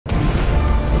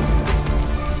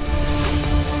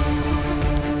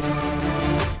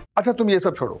अच्छा तुम ये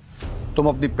सब छोड़ो, तुम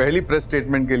अपनी पहली प्रेस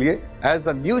स्टेटमेंट के लिए as the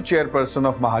new chairperson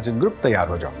of Mahajan group तैयार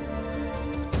हो जाओ।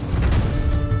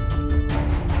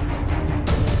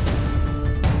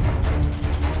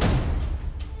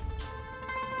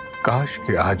 काश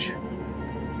कि आज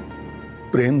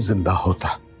प्रेम जिंदा होता,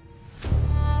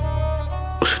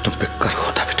 उसे तुम पे गर्व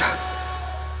होता बेटा।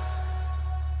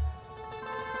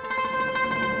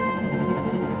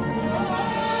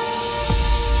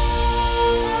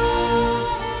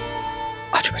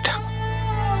 आज बेटा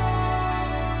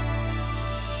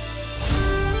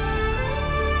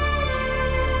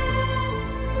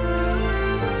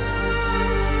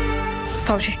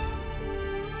ताऊ जी,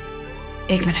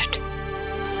 एक मिनट।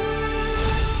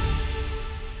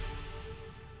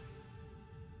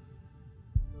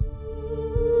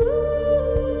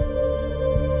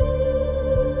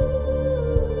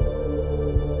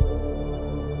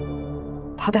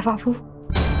 दादा बाबू,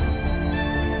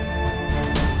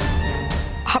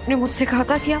 आपने मुझसे कहा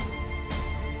था कि आप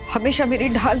हमेशा मेरी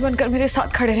ढाल बनकर मेरे साथ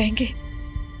खड़े रहेंगे।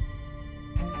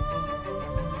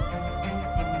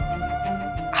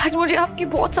 आज मुझे आपकी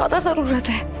बहुत ज्यादा जरूरत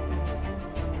है।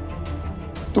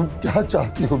 तुम क्या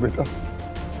चाहती हो बेटा?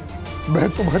 मैं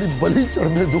तुम्हारी बलि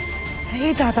चढ़ने दूं?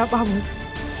 नहीं दादा बाबू,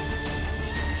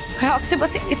 मैं आपसे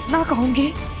बस इतना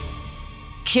कहूंगी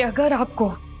कि अगर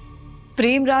आपको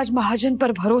प्रेमराज महाजन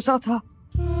पर भरोसा था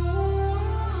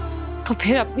तो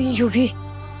फिर अपनी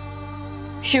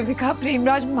युविका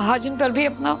प्रेमराज महाजन पर भी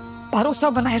अपना भरोसा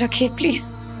बनाए रखिए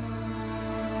प्लीज।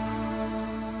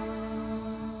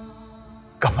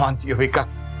 कम ऑन युविका,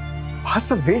 बाहर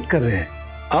सब वेट कर रहे हैं।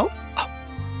 आओ आओ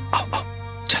आओ, आओ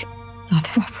चलो।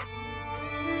 दादा बाबू,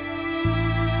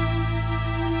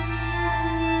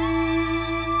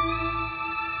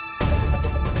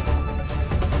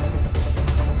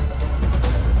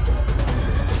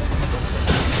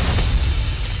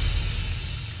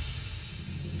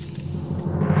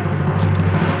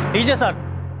 डीजे सर,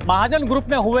 महाजन ग्रुप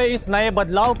में हुए इस नए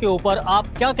बदलाव के ऊपर आप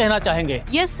क्या कहना चाहेंगे?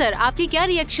 यस सर, आपकी क्या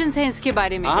रिएक्शंस हैं इसके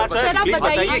बारे में? सर आप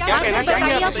बताइए क्या कहना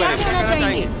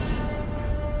चाहेंगे?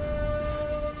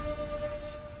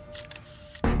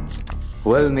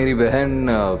 वेल मेरी बहन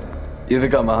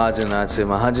युविका महाजन आज से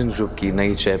महाजन ग्रुप की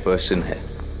नई चेयरपर्सन है।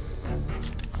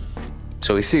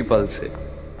 सो इसी पल से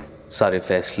सारे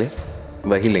फैसले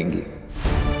वही लेंगी।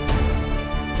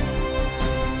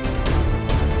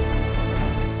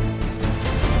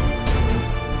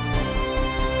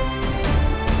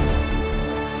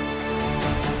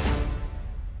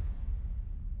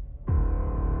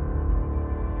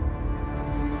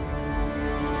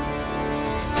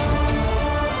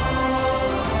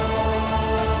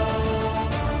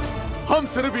 हम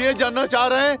सिर्फ ये जानना चाह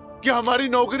रहे हैं कि हमारी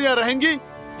नौकरियां रहेंगी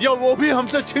या वो भी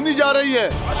हमसे छीनी जा रही है।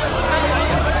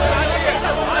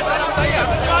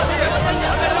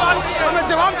 हमें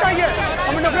जवाब चाहिए।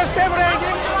 हमें नौकरियां सेफ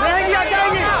रहेंगी या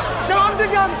जाएंगी? जवाब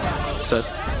दीजिए हम। सर,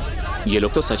 ये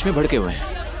लोग तो सच में भड़के हुए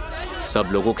हैं। सब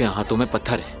लोगों के हाथों में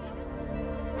पत्थर है।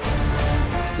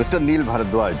 मिस्टर नील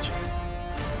भारद्वाज,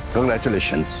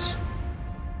 कांग्रेचुलेशंस।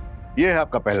 ये है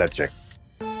आपका पहला चेक।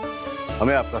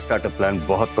 हमें आपका स्टार्टअप प्लान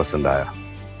बहुत पसंद आया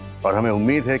और हमें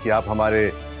उम्मीद है कि आप हमारे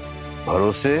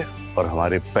भरोसे और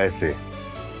हमारे पैसे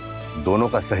दोनों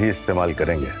का सही इस्तेमाल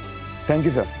करेंगे। Thank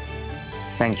you sir.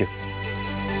 Thank you.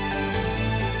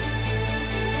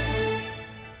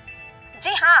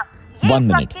 जी हाँ, ये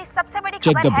इस वक्त की सबसे बड़ी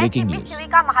खबर है कि मिस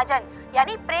युविका महाजन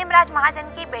यानी प्रेमराज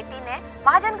महाजन की बेटी ने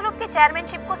महाजन ग्रुप की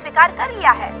चेयरमैनशिप को स्वीकार कर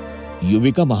लिया है।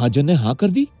 युविका महाजन ने हाँ कर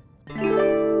दी?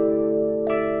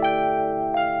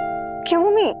 क्यों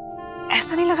मम्मी,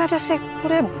 ऐसा नहीं लग रहा जैसे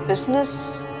पूरे बिजनेस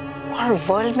और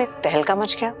वर्ल्ड में तहलका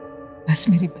मच गया? बस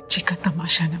मेरी बच्ची का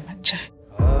तमाशा न बन जाए।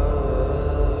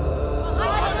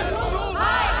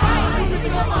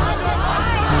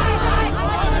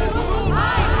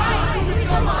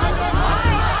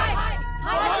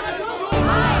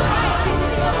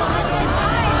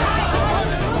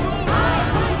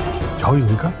 जाओ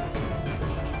युविका,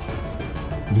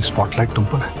 ये स्पॉटलाइट तुम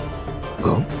पर है।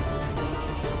 Go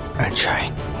and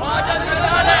shine.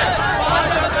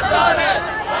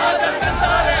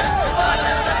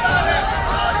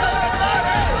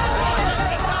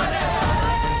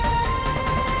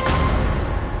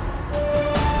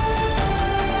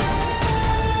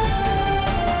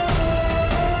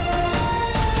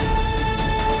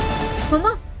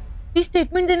 मम्मा, ये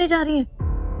स्टेटमेंट देने जा रही हैं।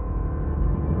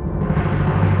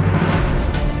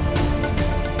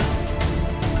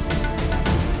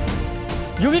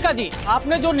 युविका जी,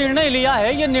 आपने जो निर्णय लिया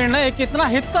है, ये निर्णय कितना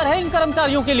हितकर है इन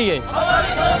कर्मचारियों के लिए?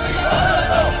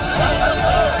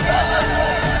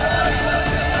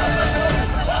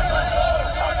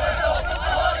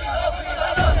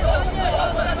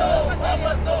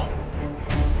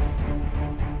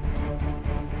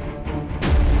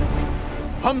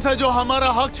 हमसे जो हमारा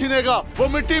हक छीनेगा वो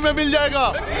मिट्टी में मिल जाएगा।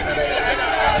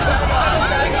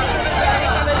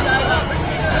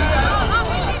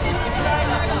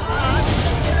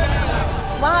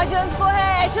 महाजन को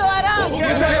है ऐशो आराम,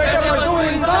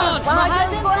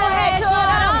 महाजन को है ऐशो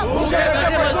आराम,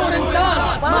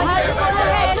 महाजन को है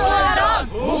ऐशो आराम,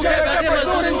 भूखे बैठे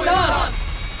मजदूर इंसान।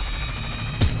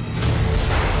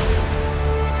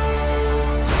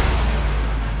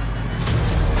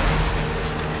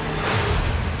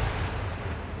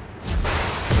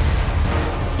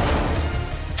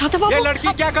 ये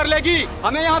लड़की क्या कर लेगी?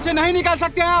 हमें यहाँ से नहीं निकाल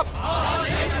सकते हैं आप।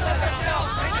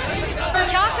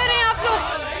 क्या करें आप लोग?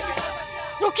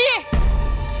 रुकिए।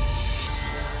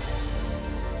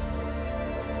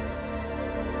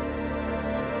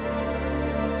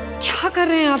 क्या कर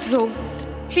रहे हैं आप लोग?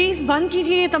 प्लीज बंद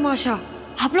कीजिए ये तमाशा।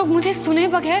 आप लोग मुझे सुने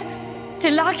बगैर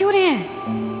चिल्ला क्यों रहे हैं?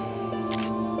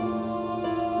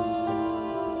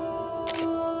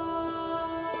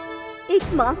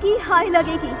 एक माँ की हाय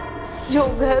लगेगी। जो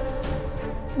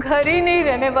घर ही नहीं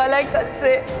रहने वाला है कल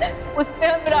से, उसमें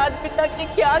हम रात बिता के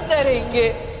क्या करेंगे?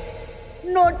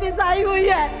 नोटिस आई हुई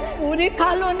है पूरी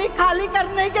कॉलोनी खाली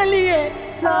करने के लिए।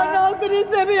 नौकरी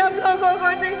से भी हम लोगों को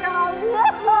निकाल दिया,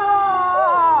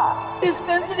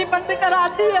 डिस्पेंसरी बंद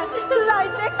कराती है,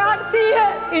 लाइटें काटती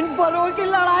है। इन बड़ों की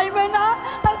लड़ाई में ना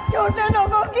अब छोटे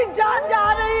लोगों की जान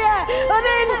जा रही है।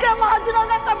 अरे इनके महाजनों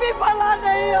का कभी भला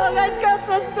नहीं होगा, इनका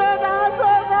सत्यानाश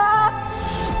होगा।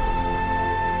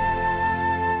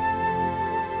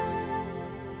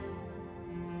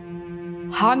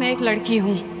 हाँ, मैं एक लड़की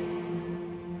हूँ।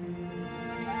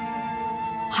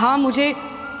 हाँ, मुझे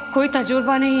कोई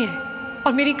तजुर्बा नहीं है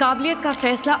और मेरी काबिलियत का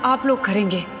फैसला आप लोग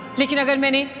करेंगे। लेकिन अगर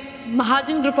मैंने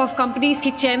महाजन ग्रुप ऑफ कंपनीज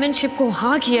की चेयरमैनशिप को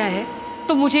हाँ किया है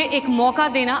तो मुझे एक मौका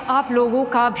देना आप लोगों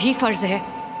का भी फर्ज है।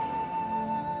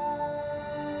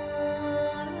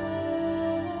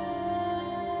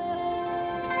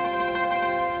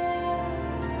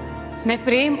 मैं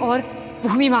प्रेम और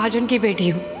भूमि महाजन की बेटी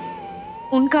हूँ।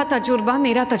 उनका तजुर्बा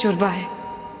मेरा तजुर्बा है।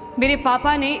 मेरे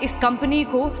पापा ने इस कंपनी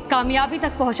को कामयाबी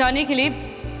तक पहुंचाने के लिए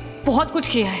बहुत कुछ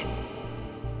किया है।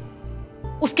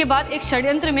 उसके बाद एक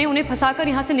षड्यंत्र में उन्हें फंसाकर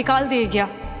यहां से निकाल दिया गया।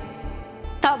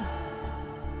 तब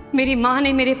मेरी मां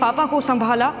ने मेरे पापा को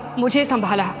संभाला, मुझे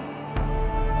संभाला।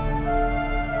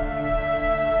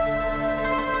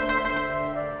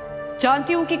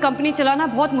 जानती हूं कि कंपनी चलाना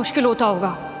बहुत मुश्किल होता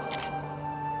होगा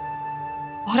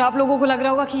और आप लोगों को लग रहा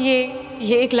होगा कि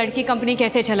ये एक लड़की कंपनी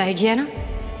कैसे चलाएगी, है ना?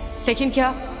 लेकिन क्या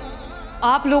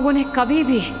आप लोगों ने कभी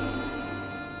भी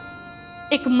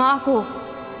एक माँ को,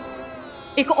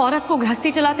 एक औरत को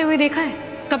गृहस्थी चलाते हुए देखा है?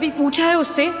 कभी पूछा है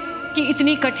उससे कि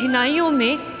इतनी कठिनाइयों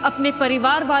में अपने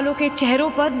परिवार वालों के चेहरों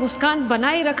पर मुस्कान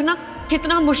बनाए रखना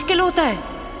कितना मुश्किल होता है?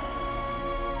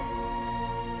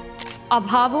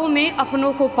 अभावों में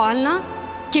अपनों को पालना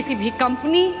किसी भी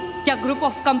कंपनी या ग्रुप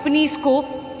ऑफ कंपनीज को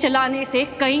चलाने से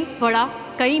कहीं बड़ा,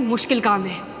 कहीं मुश्किल काम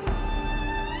है।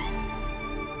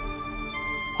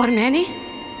 और मैंने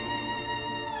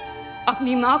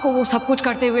अपनी माँ को वो सब कुछ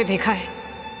करते हुए देखा है,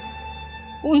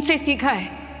 उनसे सीखा है।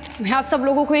 मैं आप सब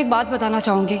लोगों को एक बात बताना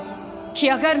चाहूंगी कि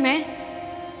अगर मैं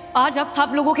आज आप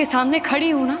सब लोगों के सामने खड़ी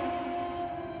हूं ना,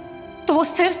 तो वो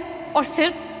सिर्फ और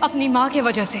सिर्फ अपनी माँ की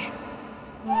वजह से।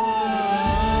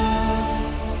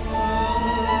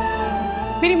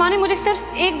 मेरी माँ ने मुझे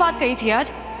सिर्फ एक बात कही थी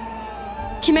आज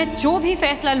कि मैं जो भी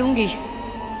फैसला लूंगी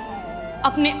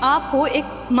अपने आप को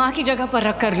एक माँ की जगह पर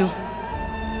रख कर लूं,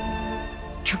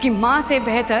 क्योंकि माँ से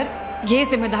बेहतर ये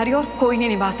जिम्मेदारी और कोई नहीं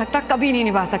निभा सकता, कभी नहीं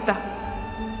निभा सकता।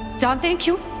 जानते हैं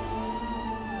क्यों?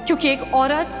 क्योंकि एक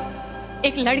औरत,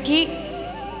 एक लड़की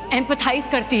एम्पैथाइज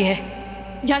करती है,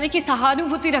 यानी कि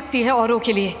सहानुभूति रखती है औरों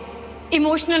के लिए,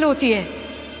 इमोशनल होती है,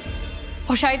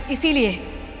 और शायद इसीलिए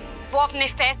वो अपने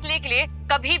फैसले के लिए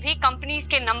कभी भी कंपनीज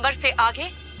के नंबर से आगे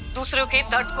दूसरों के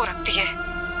दर्द को रखती है।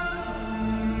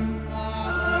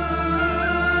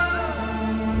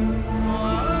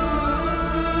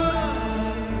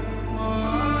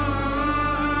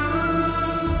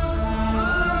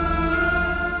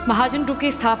 महाजन ग्रुप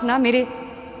की स्थापना मेरे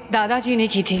दादाजी ने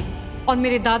की थी और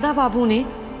मेरे दादा बाबू ने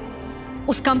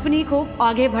उस कंपनी को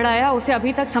आगे बढ़ाया, उसे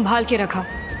अभी तक संभाल के रखा।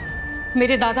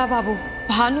 मेरे दादा बाबू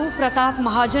भानु प्रताप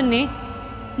महाजन ने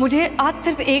मुझे आज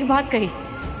सिर्फ एक बात कही,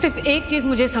 सिर्फ एक चीज़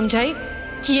मुझे समझाई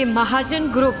कि ये महाजन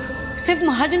ग्रुप सिर्फ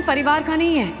महाजन परिवार का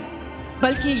नहीं है,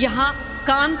 बल्कि यहाँ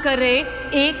काम कर रहे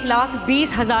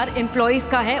 1,20,000 एम्प्लॉयज़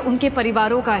का है, उनके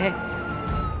परिवारों का है।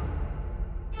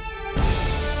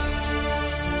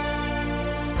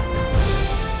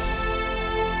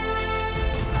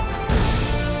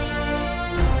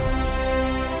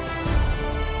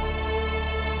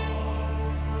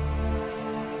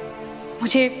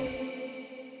 मुझे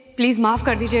प्लीज माफ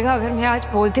कर दीजिएगा अगर मैं आज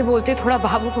बोलते बोलते थोड़ा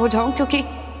भावुक हो जाऊं, क्योंकि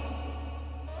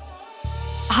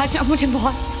आज अब मुझे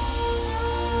बहुत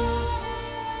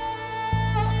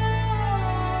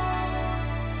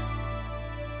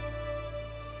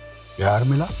प्यार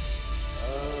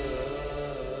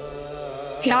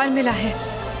मिला है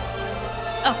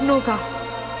अपनों का,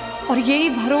 और यही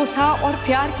भरोसा और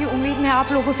प्यार की उम्मीद मैं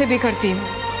आप लोगों से भी करती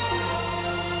हूँ।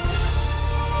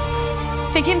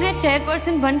 देखिए, मैं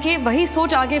चेयरपर्सन बन के वही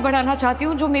सोच आगे बढ़ाना चाहती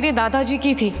हूँ जो मेरे दादाजी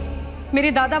की थी,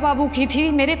 मेरे दादा बाबू की थी,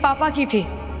 मेरे पापा की थी।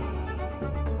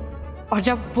 और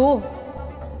जब वो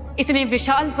इतने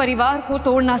विशाल परिवार को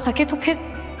तोड़ ना सके तो फिर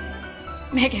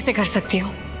मैं कैसे कर सकती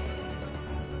हूँ।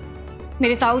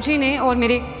 मेरे ताऊजी ने और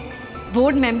मेरे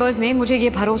बोर्ड मेंबर्स ने मुझे ये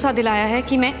भरोसा दिलाया है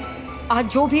कि मैं आज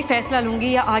जो भी फैसला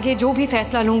लूंगी या आगे जो भी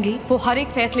फैसला लूंगी वो हर एक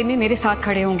फैसले में मेरे साथ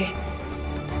खड़े होंगे।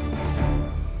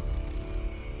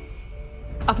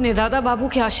 अपने दादा बाबू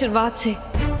के आशीर्वाद से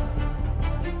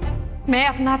मैं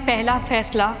अपना पहला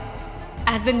फैसला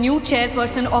as the new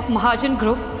chairperson of Mahajan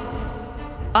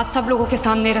group आप सब लोगों के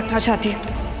सामने रखना चाहती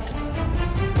हूँ।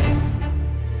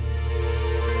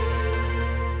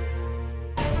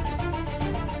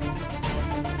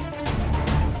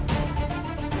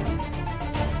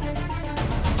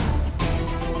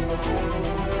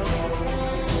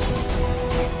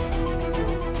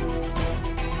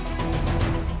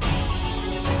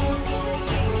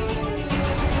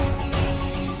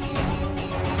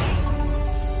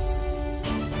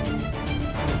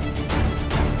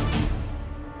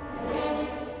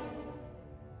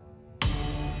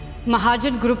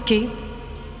 महाजन ग्रुप की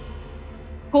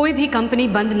कोई भी कंपनी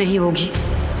बंद नहीं होगी।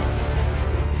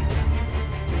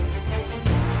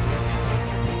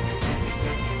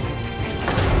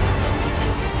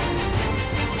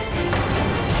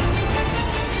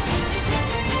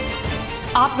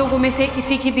 आप लोगों में से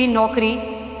किसी की भी नौकरी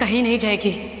कहीं नहीं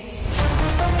जाएगी।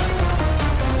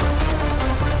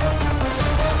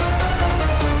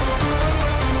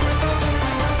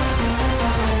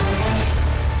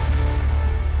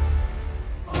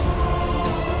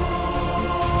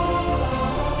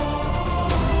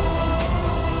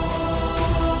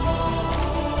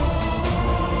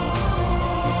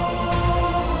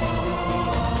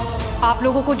 आप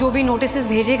लोगों को जो भी नोटिसेस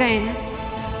भेजे गए हैं,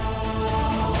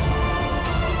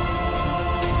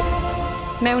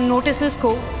 मैं उन नोटिसेस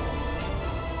को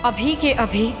अभी के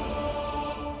अभी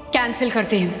कैंसिल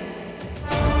करती हूं।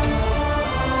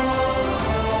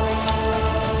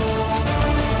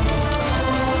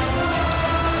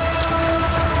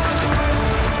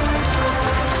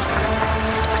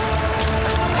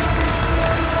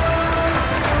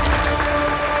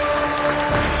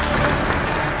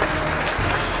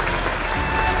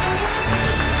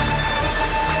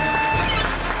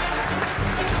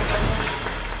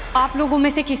 आप लोगों में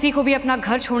से किसी को भी अपना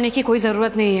घर छोड़ने की कोई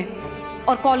ज़रूरत नहीं है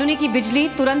और कॉलोनी की बिजली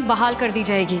तुरंत बहाल कर दी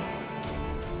जाएगी।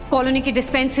 कॉलोनी की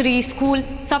डिस्पेंसरी, स्कूल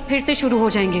सब फिर से शुरू हो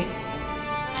जाएंगे।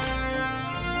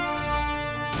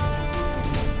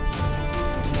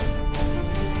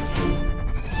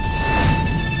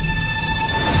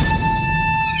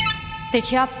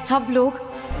 देखिए, आप सब लोग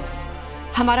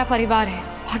हमारा परिवार है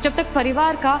और जब तक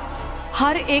परिवार का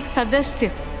हर एक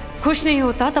सदस्य खुश नहीं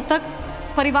होता तब तक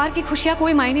परिवार की खुशियां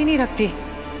कोई मायने नहीं रखती।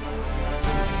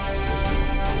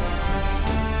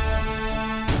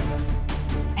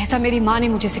 ऐसा मेरी माँ ने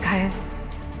मुझे सिखाया है।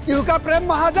 युविका प्रेम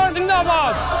महाजन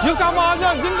जिंदाबाद, युविका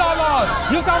महाजन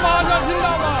जिंदाबाद, युविका महाजन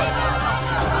जिंदाबाद।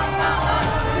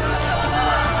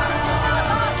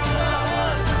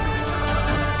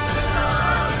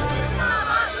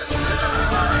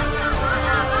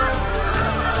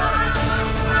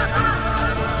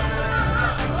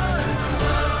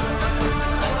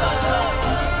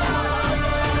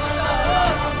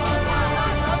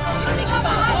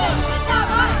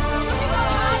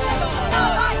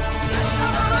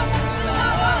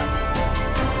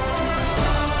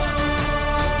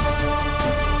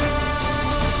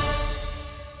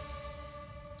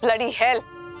 ब्लडी हेल,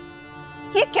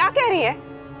 ये क्या कह रही है?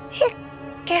 ये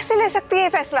कैसे ले सकती है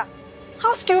फैसला?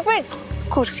 How stupid.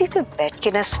 कुर्सी पे बैठ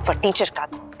के ना फर्नीचर का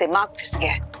दिमाग फिस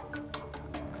गया है।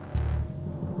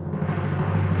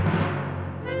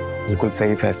 बिल्कुल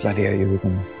सही फैसला लिया युविका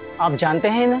ने। आप जानते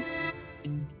हैं ना?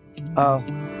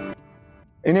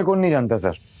 इन्हें कौन नहीं जानता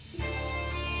सर।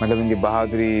 मतलब इनकी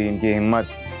बहादुरी, इनकी हिम्मत,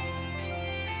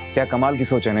 क्या कमाल की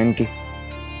सोच है ना इनकी।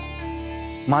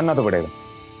 मानना तो पड़ेगा।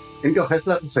 इनका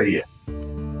फैसला तो सही है।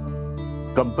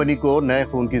 कंपनी को नए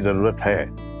फोन की जरूरत है,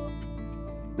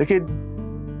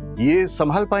 लेकिन ये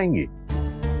संभाल पाएंगी?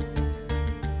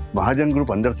 महाजन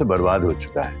ग्रुप अंदर से बर्बाद हो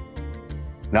चुका है।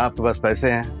 ना आपके पास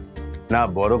पैसे हैं, ना आप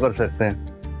बोरो कर सकते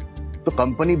हैं। तो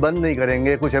कंपनी बंद नहीं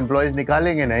करेंगे, कुछ एम्प्लॉयज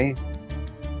निकालेंगे नहीं,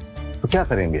 तो क्या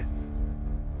करेंगे?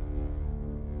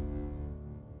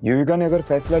 युविका ने अगर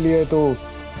फैसला लिया है तो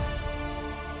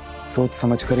सोच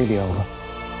समझ कर ही लिया होगा।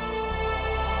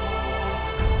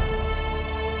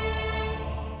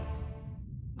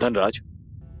 धनराज,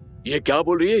 ये क्या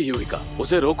बोल रही है युविका?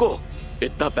 उसे रोको।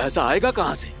 इतना पैसा आएगा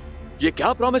कहां से? ये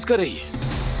क्या प्रॉमिस कर रही है?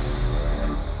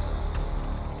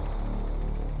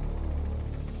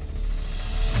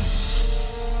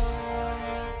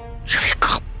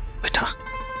 युविका बेटा,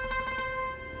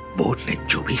 बोर्ड ने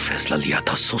जो भी फैसला लिया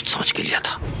था सोच समझ के लिया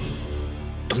था।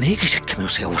 तुमने एक ही झटके में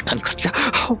उसे ओवरटर्न कर दिया।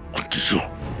 How could you?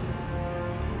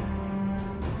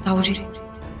 ताऊजी,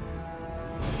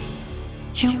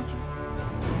 क्यों?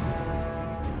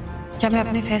 क्या मैं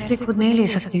अपने फैसले खुद नहीं ले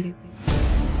सकती हूँ?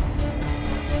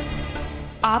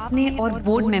 आपने और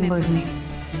बोर्ड मेंबर्स ने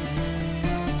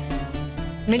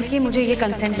मिलके मुझे ये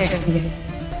कंसेंट लेटर दिया है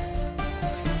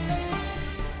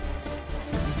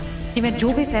कि मैं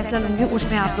जो भी फैसला लूंगी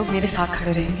उसमें आप लोग मेरे साथ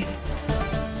खड़े रहेंगे।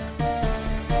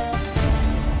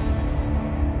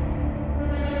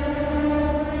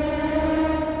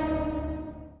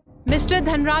 मिस्टर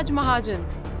धनराज महाजन,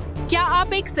 क्या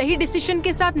आप एक सही डिसीजन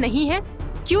के साथ नहीं हैं?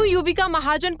 क्यों युविका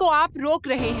महाजन को आप रोक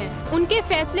रहे हैं? उनके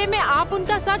फैसले में आप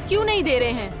उनका साथ क्यों नहीं दे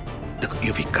रहे हैं? देखो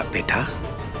युविका बेटा,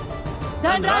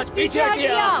 धनराज पीछे हटिए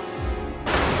आप।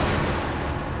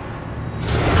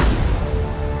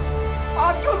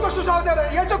 आप क्यों उनको सुझाव दे रहे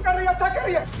हैं? ये जो कर रही है अच्छा कर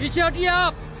रही है। पीछे हटिए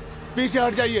आप। पीछे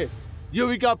हट जाइए।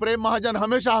 युविका प्रेम महाजन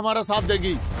हमेशा हमारा साथ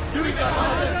देगी। युविका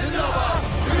महाजन जिंदाबाद,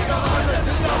 युविका महाजन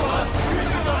जिंदाबाद,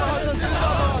 युविका महाजन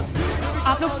जिंदाबाद।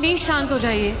 आप लोग प्लीज शांत हो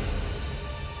जाइए।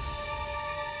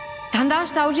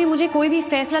 धनराज ताऊ जी मुझे कोई भी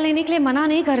फैसला लेने के लिए मना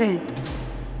नहीं कर रहे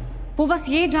हैं। वो बस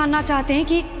ये जानना चाहते हैं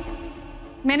कि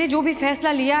मैंने जो भी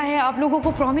फैसला लिया है, आप लोगों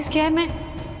को प्रॉमिस किया है,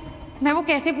 मैं वो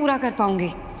कैसे पूरा कर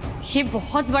पाऊंगी। ये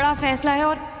बहुत बड़ा फैसला है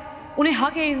और उन्हें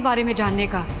हक है इस बारे में जानने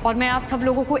का। और मैं आप सब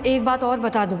लोगों को एक बात और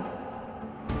बता दूं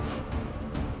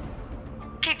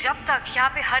कि जब तक यहाँ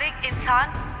पे हर एक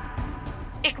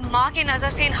इंसान एक माँ की नजर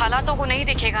से इन हालातों को नहीं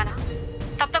दिखेगा ना,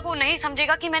 तब तक वो नहीं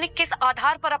समझेगा कि मैंने किस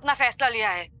आधार पर अपना फैसला लिया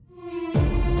है।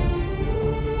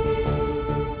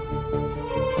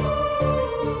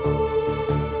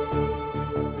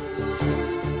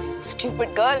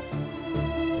 Stupid girl.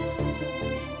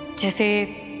 जैसे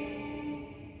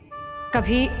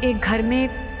कभी एक घर में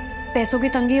पैसों की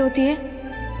तंगी होती है,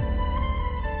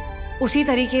 उसी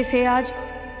तरीके से आज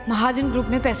महाजन ग्रुप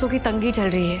में पैसों की तंगी चल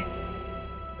रही है।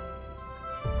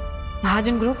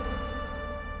 महाजन ग्रुप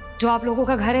जो आप लोगों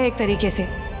का घर है एक तरीके से,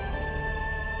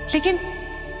 लेकिन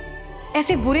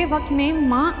ऐसे बुरे वक्त में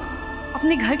माँ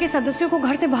अपने घर के सदस्यों को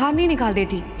घर से बाहर नहीं निकाल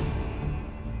देती,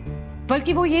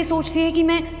 बल्कि वो ये सोचती है कि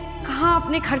मैं कहाँ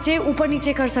अपने खर्चे ऊपर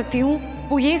नीचे कर सकती हूँ।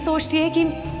 वो ये सोचती है कि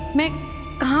मैं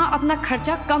कहाँ अपना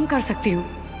खर्चा कम कर सकती हूँ।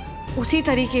 उसी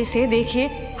तरीके से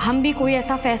देखिए, हम भी कोई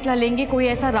ऐसा फैसला लेंगे, कोई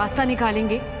ऐसा रास्ता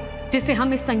निकालेंगे जिससे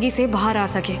हम इस तंगी से बाहर आ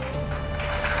सके।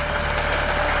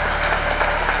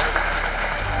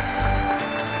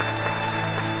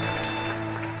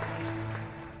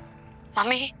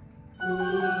 मम्मी,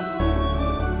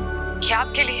 क्या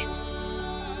आपके लिए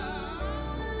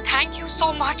थैंक यू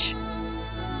सो मच।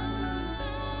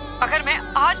 अगर मैं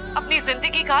आज अपनी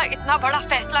जिंदगी का इतना बड़ा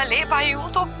फैसला ले पाई हूं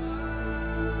तो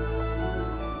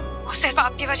वो सिर्फ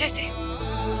आपकी वजह से।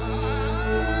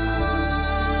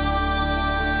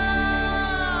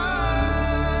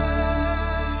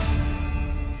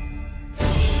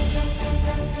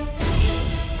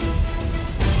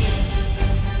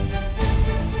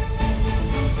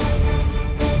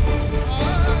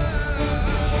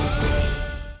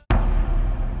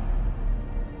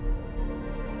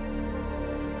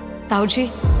 ताऊ जी,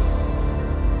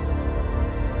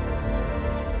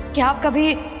 क्या आप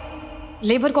कभी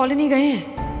लेबर कॉलोनी गए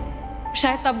हैं?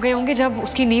 शायद तब गए होंगे जब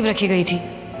उसकी नींव रखी गई थी,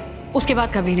 उसके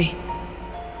बाद कभी नहीं।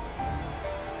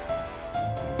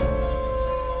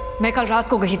 मैं कल रात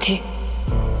को गई थी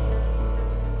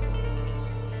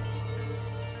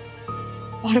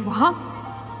और वहां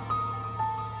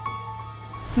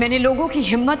मैंने लोगों की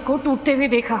हिम्मत को टूटते हुए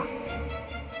देखा,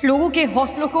 लोगों के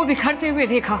हौसलों को बिखरते हुए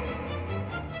देखा।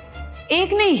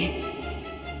 एक नहीं,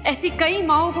 ऐसी कई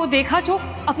माओं को देखा जो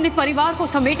अपने परिवार को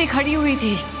समेटे खड़ी हुई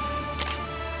थी,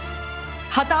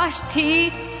 हताश थी,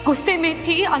 गुस्से में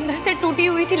थी, अंदर से टूटी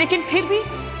हुई थी, लेकिन फिर भी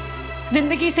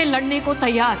जिंदगी से लड़ने को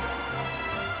तैयार,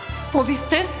 वो भी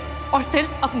सिर्फ और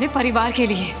सिर्फ अपने परिवार के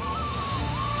लिए।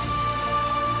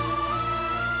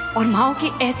 और माओं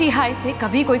की ऐसी हाय से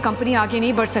कभी कोई कंपनी आगे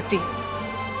नहीं बढ़ सकती,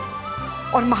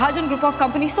 और महाजन ग्रुप ऑफ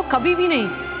कंपनीज तो कभी भी नहीं।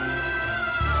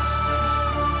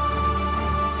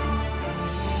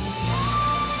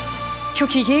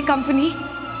 क्योंकि ये कंपनी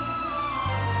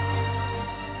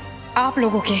आप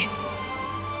लोगों के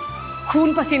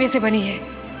खून पसीने से बनी है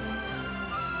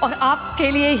और आपके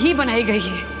लिए ही बनाई गई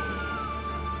है।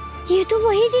 ये तो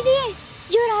वही दीदी है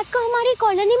जो रात को हमारी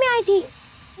कॉलोनी में आई थी।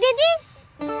 दीदी,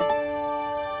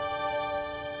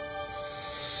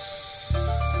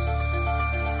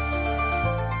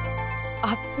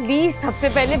 आप प्लीज सबसे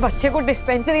पहले बच्चे को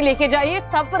डिस्पेंसरी लेके जाइए,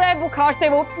 तप रहा है बुखार से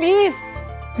वो, प्लीज।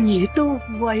 ये तो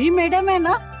वही मैडम है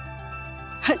ना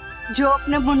जो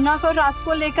अपने मुन्ना को रात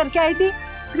को लेकर के आई थी,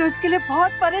 जो इसके लिए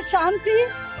बहुत परेशान थी।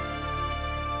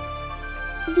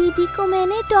 दीदी को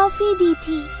मैंने टॉफी दी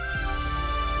थी।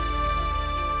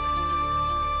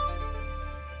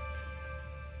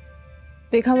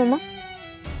 देखा मम्मा,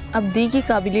 अब दी की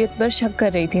काबिलियत पर शक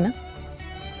कर रही थी ना।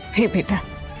 हे बेटा,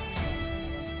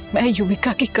 मैं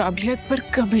युविका की काबिलियत पर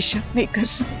कभी शक नहीं कर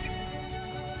सकती।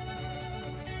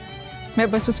 मैं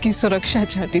बस उसकी सुरक्षा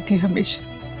चाहती थी हमेशा,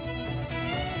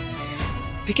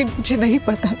 लेकिन मुझे नहीं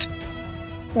पता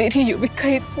था मेरी युविका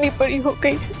इतनी बड़ी हो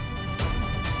गई है।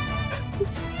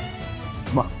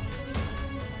 माँ,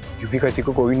 युविका जी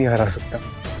को कोई नहीं हरा सकता।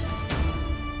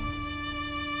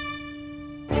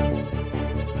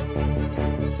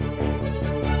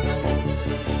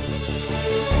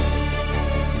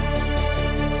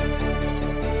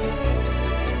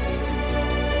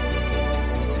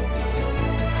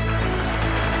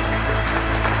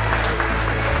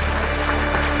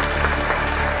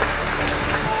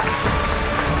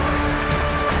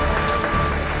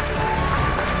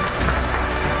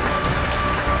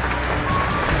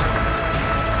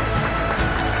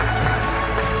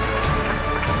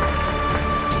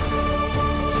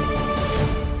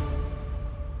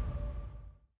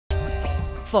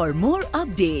 For more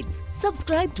updates,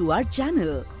 subscribe to our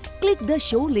channel, click the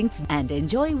show links and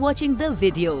enjoy watching the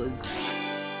videos.